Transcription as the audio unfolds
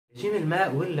رجيم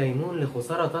الماء والليمون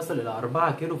لخسارة تصل إلى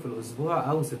 4 كيلو في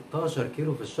الأسبوع أو 16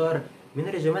 كيلو في الشهر، من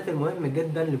الرجيمات المهمة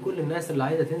جدا لكل الناس اللي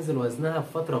عايزة تنزل وزنها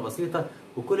في فترة بسيطة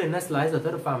وكل الناس اللي عايزة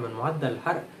ترفع من معدل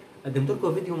الحرق. قدمت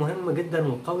لكم فيديو مهم جدا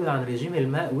وقوي عن رجيم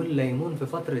الماء والليمون في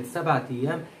فترة 7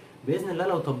 أيام. باذن الله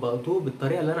لو طبقتوه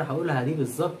بالطريقه اللي انا هقولها دي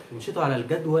بالظبط، مشيتوا على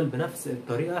الجدول بنفس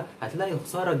الطريقه، هتلاقي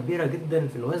خساره كبيره جدا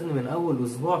في الوزن من اول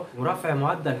اسبوع، ورفع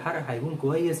معدل الحرق هيكون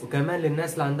كويس. وكمان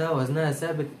للناس اللي عندها وزنها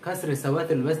ثابت، كسر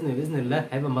سوات الوزن باذن الله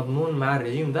هيبقى مضمون مع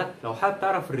الرجيم ده. لو حابب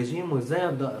تعرف الرجيم وازاي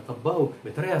ابدا اطبقه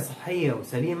بطريقه صحيه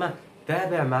وسليمه،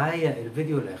 تابع معايا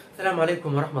الفيديو للاخر. السلام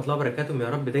عليكم ورحمه الله وبركاته، يا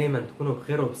رب دايما تكونوا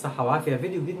بخير وبصحه وعافيه.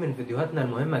 فيديو جديد من فيديوهاتنا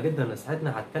المهمه جدا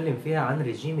لصحتنا، هتكلم فيها عن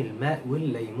رجيم الماء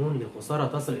والليمون لخساره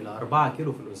تصل الى 4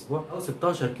 كيلو في الاسبوع او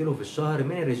 16 كيلو في الشهر،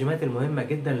 من الرجيمات المهمه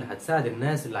جدا اللي هتساعد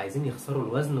الناس اللي عايزين يخسروا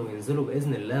الوزن وينزلوا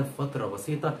باذن الله في فتره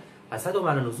بسيطه. هساعدهم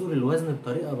على نزول الوزن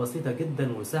بطريقه بسيطه جدا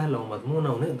وسهله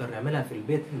ومضمونه ونقدر نعملها في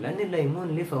البيت، لان الليمون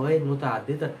ليه فوائد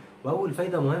متعدده. واول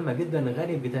فايده مهمه جدا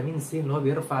غني بفيتامين سي اللي هو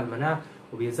بيرفع المناعه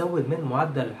وبيزود من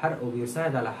معدل الحرق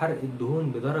وبيساعد على حرق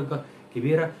الدهون بدرجه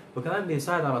كبيره، وكمان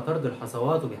بيساعد على طرد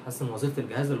الحصوات وبيحسن وظيفه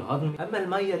الجهاز الهضمي. اما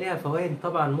الميه ليها فوائد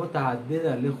طبعا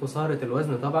متعدده لخساره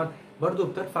الوزن، طبعا برضو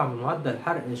بترفع من معدل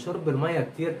الحرق. شرب الميه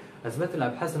كتير اثبت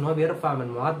الابحاث ان هو بيرفع من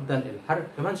معدل الحرق.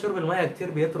 كمان شرب الميه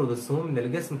كتير بيطرد السموم من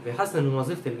الجسم، بيحسن من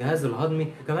وظيفه الجهاز الهضمي،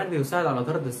 وكمان بيساعد على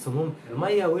طرد السموم.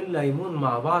 الميه والليمون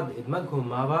مع بعض، ادماجهم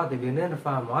مع بعض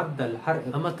بنرفع معدل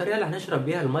الحرق. اما الطريقه اللي هنشرب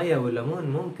بيها الميه والليمون،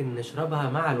 ممكن نشربها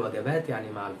مع الوجبات،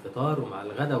 يعني مع الفطار ومع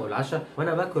الغداء والعشاء.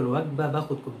 وانا باكل وجبه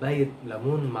باخد كوبايه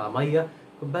ليمون مع ميه،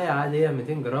 كوبايه عاديه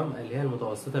 200 جرام اللي هي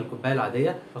المتوسطه، الكوبايه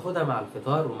العاديه، باخدها مع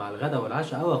الفطار ومع الغداء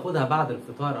والعشاء، او اخدها بعد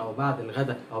الفطار او بعد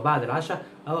الغداء او بعد العشاء،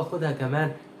 او اخدها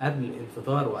كمان قبل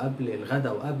الفطار وقبل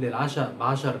الغداء وقبل العشاء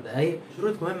ب10 دقائق.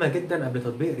 شروط مهمه جدا قبل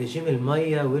تطبيق رجيم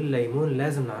الميه والليمون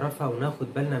لازم نعرفها وناخد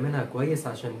بالنا منها كويس،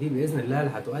 عشان دي باذن الله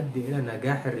اللي هتؤدي الى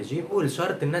نجاح الرجيم. اول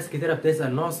شرط، الناس كتيره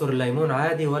بتسال نعصر الليمون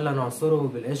عادي ولا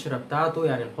نعصره بالقشره بتاعته،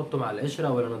 يعني نحطه مع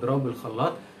القشره ولا نضربه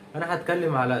بالخلاط. انا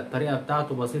هتكلم على الطريقه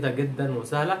بتاعته، بسيطه جدا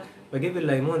وسهله. بجيب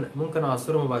الليمون ممكن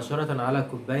اعصره مباشره على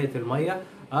كوبايه الميه،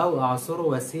 او اعصره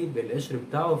واسيب القشر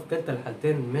بتاعه، في كلتا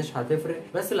الحالتين مش هتفرق.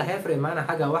 بس اللي هيفرق معانا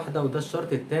حاجه واحده، وده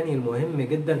الشرط الثاني المهم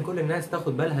جدا كل الناس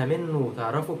تاخد بالها منه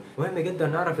وتعرفه. مهم جدا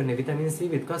نعرف ان فيتامين سي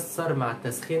بيتكسر مع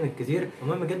التسخين الكتير.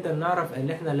 ومهم جدا نعرف ان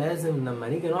احنا لازم لما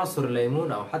نيجي نعصر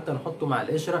الليمون او حتى نحطه مع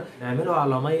القشره، نعمله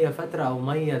على ميه فتره او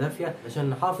ميه دافيه، عشان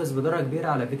نحافظ بدرجه كبيره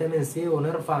على فيتامين سي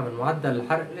ونرفع من معدل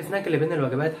الحرق. الاسناك اللي بين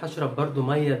الوجبات هشرب برده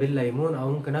ميه بالليمون، او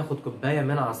ممكن اخد كوبايه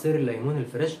من عصير الليمون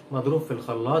الفريش مضروب في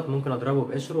الخلاط، ممكن اضربه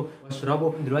بقشره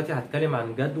واشربه. دلوقتي هتكلم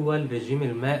عن جدول رجيم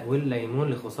الماء والليمون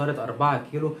لخساره 4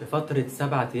 كيلو في فتره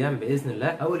 7 ايام باذن الله.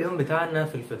 اول يوم بتاعنا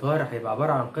في الفطار هيبقى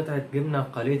عباره عن قطعه جبنه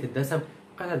قليله الدسم،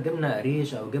 قطعه جبنه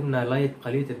قريش او جبنه لايت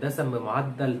قليله الدسم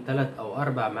بمعدل 3 أو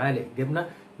 4 معالق جبنه.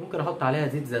 ممكن احط عليها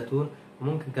زيت زيتون،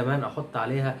 وممكن كمان احط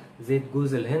عليها زيت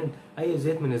جوز الهند، اي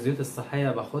زيت من الزيوت الصحيه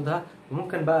باخدها.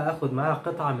 وممكن بقى اخد معاها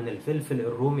قطعه من الفلفل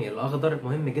الرومي الاخضر،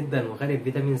 مهم جدا وغني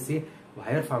بفيتامين سي،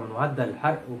 وهيرفع من معدل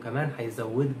الحرق، وكمان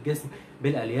هيزود الجسم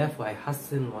بالالياف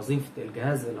وهيحسن وظيفه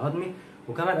الجهاز الهضمي.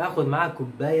 وكمان اخد معاها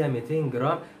كوبايه 200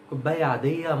 جرام، كوبايه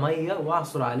عاديه ميه،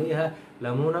 واعصر عليها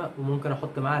ليمونه، وممكن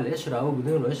احط معاها القشره او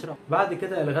بدون القشره. بعد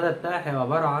كده الغداء بتاعي هيبقى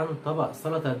عباره عن طبق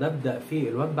سلطه، ببدا فيه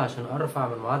الوجبه عشان ارفع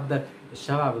من معدل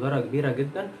الشبع بدرجه كبيره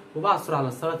جدا. وبعصر على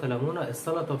السلطه ليمونه.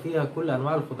 السلطه فيها كل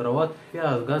انواع الخضروات،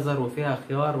 فيها جزر وفيها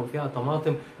خيار وفيها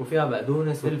طماطم وفيها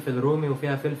بقدونس وفلفل رومي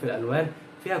وفيها فلفل الوان،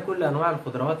 فيها كل انواع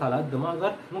الخضروات على قد ما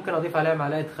اقدر. ممكن اضيف عليها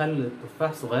معلقه خل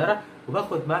تفاح صغيره،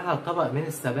 وباخد معاها طبق من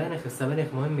السبانخ. السبانخ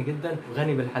مهم جدا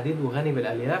وغني بالحديد وغني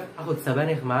بالالياف. اخد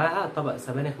سبانخ معاها، طبق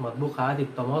سبانخ مطبوخه عادي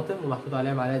بطماطم ومحطوط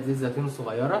عليها معلقه زيت زيتون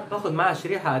صغيره. باخد معاها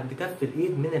شريحه قد كف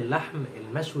الايد من اللحم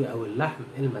المشوي او اللحم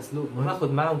المسلوق.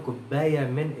 وباخد معاهم كوبايه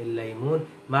من الليمون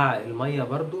مع الميه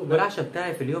برضو. والعشاء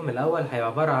بتاعي في اليوم الاول هيبقى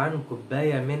عباره عن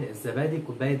كوبايه من الزبادي،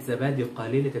 كوبايه زبادي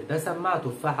قليله الدسم مع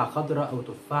تفاحه خضراء او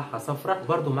تفاحه صفراء،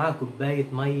 وبرضو مع كوبايه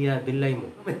ميه بالليمون.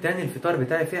 اليوم الثاني الفطار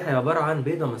بتاعي فيه هيبقى عباره عن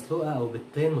بيضه مسلوقه او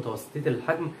بيضتين متوسطين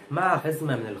الحجم مع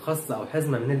حزمه من الخس او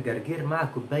حزمه من الجرجير مع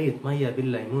كوبايه ميه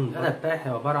بالليمون. الغدا بتاعي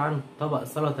هيبقى عباره عن طبق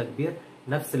سلطه كبير،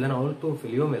 نفس اللي انا قلته في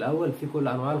اليوم الاول، في كل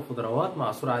انواع الخضروات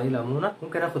معصور عليه ليمونه.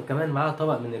 ممكن اخد كمان معاه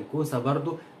طبق من الكوسه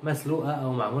برضو مسلوقه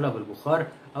او معموله بالبخار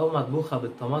او مطبوخه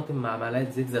بالطماطم مع معلقه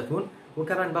زيت زيتون.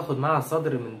 وكمان باخد معاها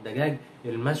صدر من الدجاج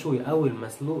المشوي او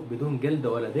المسلوق بدون جلد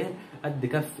ولا دهن قد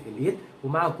كف الايد،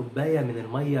 ومع كوبايه من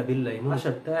الميه بالليمون.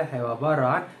 العشاء بتاعي هيبقى عباره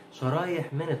عن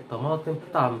شرايح من الطماطم،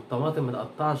 قطعه من الطماطم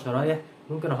متقطعه شرايح،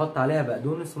 ممكن احط عليها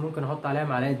بقدونس، وممكن احط عليها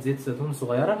معلقه زيت زيتون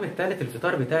صغيره. الرقم الثالث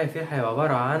الفطار بتاعي فيه هيبقى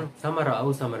عباره عن ثمره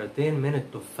او ثمرتين من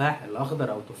التفاح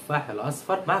الاخضر او التفاح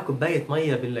الاصفر مع كوبايه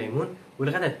ميه بالليمون.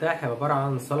 والغدا بتاعي هيبقى عباره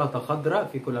عن سلطه خضراء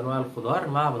في كل انواع الخضار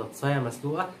مع بطاطسايه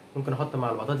مسلوقه، ممكن احط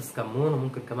مع البطاطس كمون،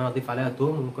 وممكن كمان اضيف عليها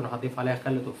توم، وممكن اضيف عليها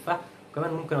خل تفاح،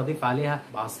 وكمان ممكن اضيف عليها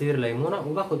عصير ليمونه.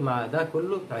 وباخد مع ده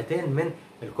كله قطعتين من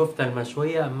الكفته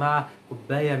المشويه مع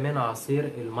كوبايه من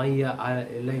عصير الميه على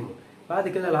الليمون. بعد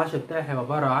كده العشاء بتاعي هيبقى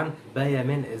عباره عن كوبايه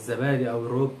من الزبادي او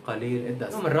الروب قليل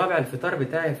الدسم. اليوم الرابع الفطار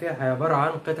بتاعي فيه هيبقى عباره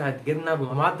عن قطعه جبنه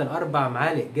بمعدل 4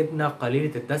 معالق جبنه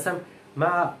قليله الدسم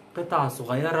مع قطعه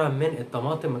صغيره من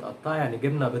الطماطم متقطعه، يعني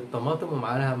جبنه بالطماطم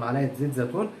ومعاها معلقه زيت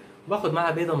زيتون. وباخد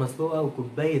معاها بيضه مسلوقه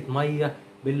وكوبايه ميه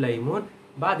بالليمون.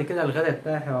 بعد كده الغداء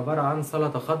بتاعي هيبقى عباره عن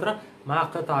سلطه خضراء مع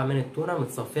قطعه من التونه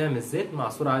متصفيه من الزيت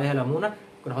معصور عليها ليمونه،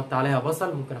 ممكن احط عليها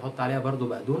بصل، ممكن احط عليها برده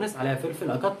بقدونس، عليها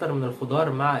فلفل، اكتر من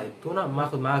الخضار مع التونه،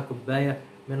 باخد معاها كوبايه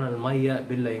من الميه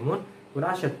بالليمون.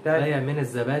 والعشاء بتاعي من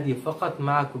الزبادي فقط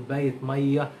مع كوبايه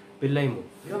ميه بالليمون.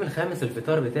 اليوم الخامس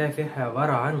الفطار بتاعي فيه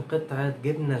عباره عن قطعه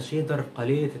جبنه شيدر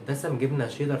قليله الدسم، جبنه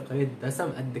شيدر قليله الدسم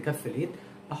قد كف الايد،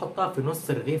 بحطها في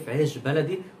نص رغيف عيش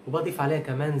بلدي، وبضيف عليها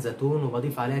كمان زيتون،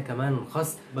 وبضيف عليها كمان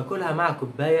خس، باكلها مع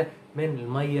كوبايه من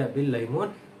الميه بالليمون.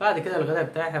 بعد كده الغداء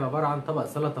بتاعي هيبقى عباره عن طبق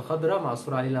سلطه خضراء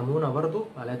معصور عليه ليمونه برده،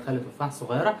 معلقه خل تفاح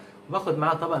صغيره، وباخد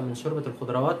معاه طبق من شوربه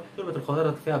الخضروات. شوربه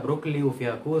الخضروات فيها بروكلي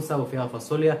وفيها كوسه وفيها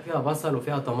فاصوليا، فيها بصل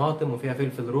وفيها طماطم وفيها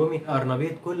فلفل رومي،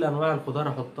 قرنبيط، كل انواع الخضار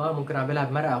احطها. ممكن اعملها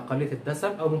بمرقه قليله الدسم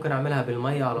او ممكن اعملها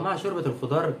بالميه على مع شوربه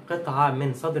الخضار قطعه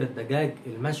من صدر الدجاج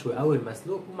المشوي او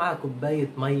المسلوق ومع كوبايه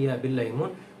ميه بالليمون.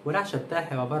 والعشاء بتاعي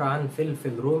هيبقى عباره عن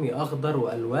فلفل رومي اخضر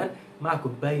والوان مع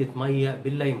كوبايه ميه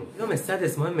بالليمون. اليوم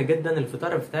السادس مهم جدا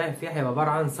الفطار بتاعي فيه هيبقى عباره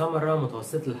عن ثمره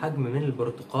متوسطه الحجم من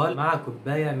البرتقال مع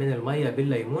كوبايه من الميه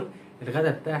بالليمون.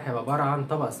 الغداء بتاعي هيبقى عباره عن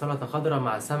طبق سلطه خضراء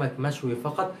مع سمك مشوي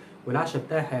فقط. والعشاء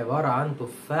بتاعي هيبقى عباره عن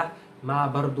تفاح مع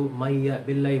برضو ميه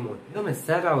بالليمون. اليوم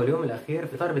السابع واليوم الاخير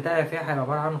الفطار بتاعي فيه هيبقى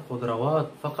عباره عن خضروات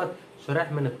فقط،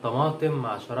 شرايح من الطماطم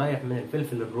مع شرايح من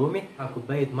الفلفل الرومي مع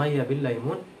كوبايه ميه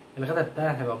بالليمون. الغداء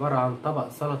بتاعي هيبقى عباره عن طبق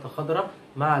سلطه خضراء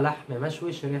مع لحم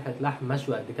مشوي، شريحه لحم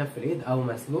مشوي قد كف الايد او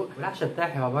مسلوق. والعشاء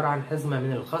بتاعي هيبقى عباره عن حزمه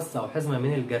من الخس او حزمه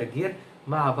من الجرجير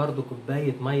مع برضو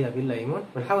كوبايه ميه بالليمون.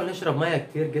 ونحاول نشرب ميه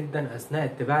كتير جدا اثناء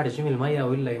اتباع رجيم الميه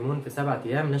والليمون في 7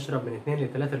 ايام، نشرب من 2 ل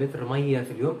 3 لتر ميه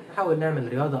في اليوم. نحاول نعمل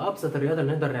رياضه، ابسط الرياضه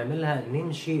اللي نقدر نعملها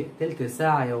نمشي تلت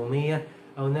ساعه يوميا،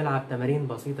 او نلعب تمارين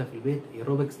بسيطه في البيت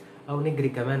ايروبكس، او نجري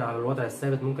كمان على الوضع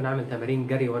الثابت، ممكن اعمل تمارين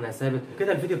جري وانا ثابت.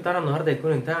 وكده الفيديو بتاعنا النهارده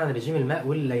يكون انتهى عن رجيم الماء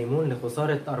والليمون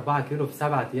لخساره 4 كيلو في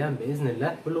 7 ايام باذن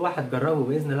الله. كل واحد جربه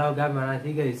باذن الله وجاب معاه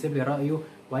نتيجه يسيب لي رايه،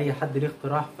 واي حد ليه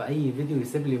اقتراح في اي فيديو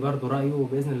يسيب لي برده رايه،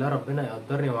 وباذن الله ربنا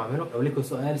يقدرني واعمله. لو ليكم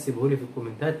سؤال سيبوه لي في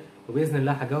الكومنتات وباذن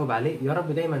الله هجاوب عليه. يا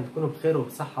رب دايما تكونوا بخير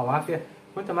وبصحه وعافيه.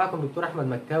 كنت معاكم دكتور احمد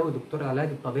مكاوي، دكتور العلاج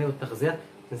الطبيعي والتغذيه.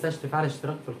 متنساش تفعل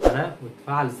الاشتراك في القناه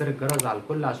وتفعل زر الجرس على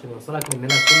الكل عشان يوصلك مننا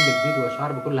كل جديد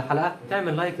واشعار بكل حلقه،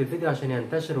 وتعمل لايك للفيديو عشان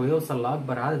ينتشر ويوصل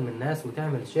لاكبر عدد من الناس،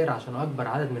 وتعمل شير عشان اكبر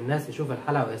عدد من الناس يشوف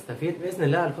الحلقه ويستفيد. باذن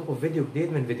الله القاكم في فيديو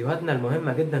جديد من فيديوهاتنا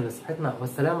المهمه جدا لصحتنا،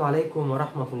 والسلام عليكم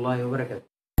ورحمه الله وبركاته.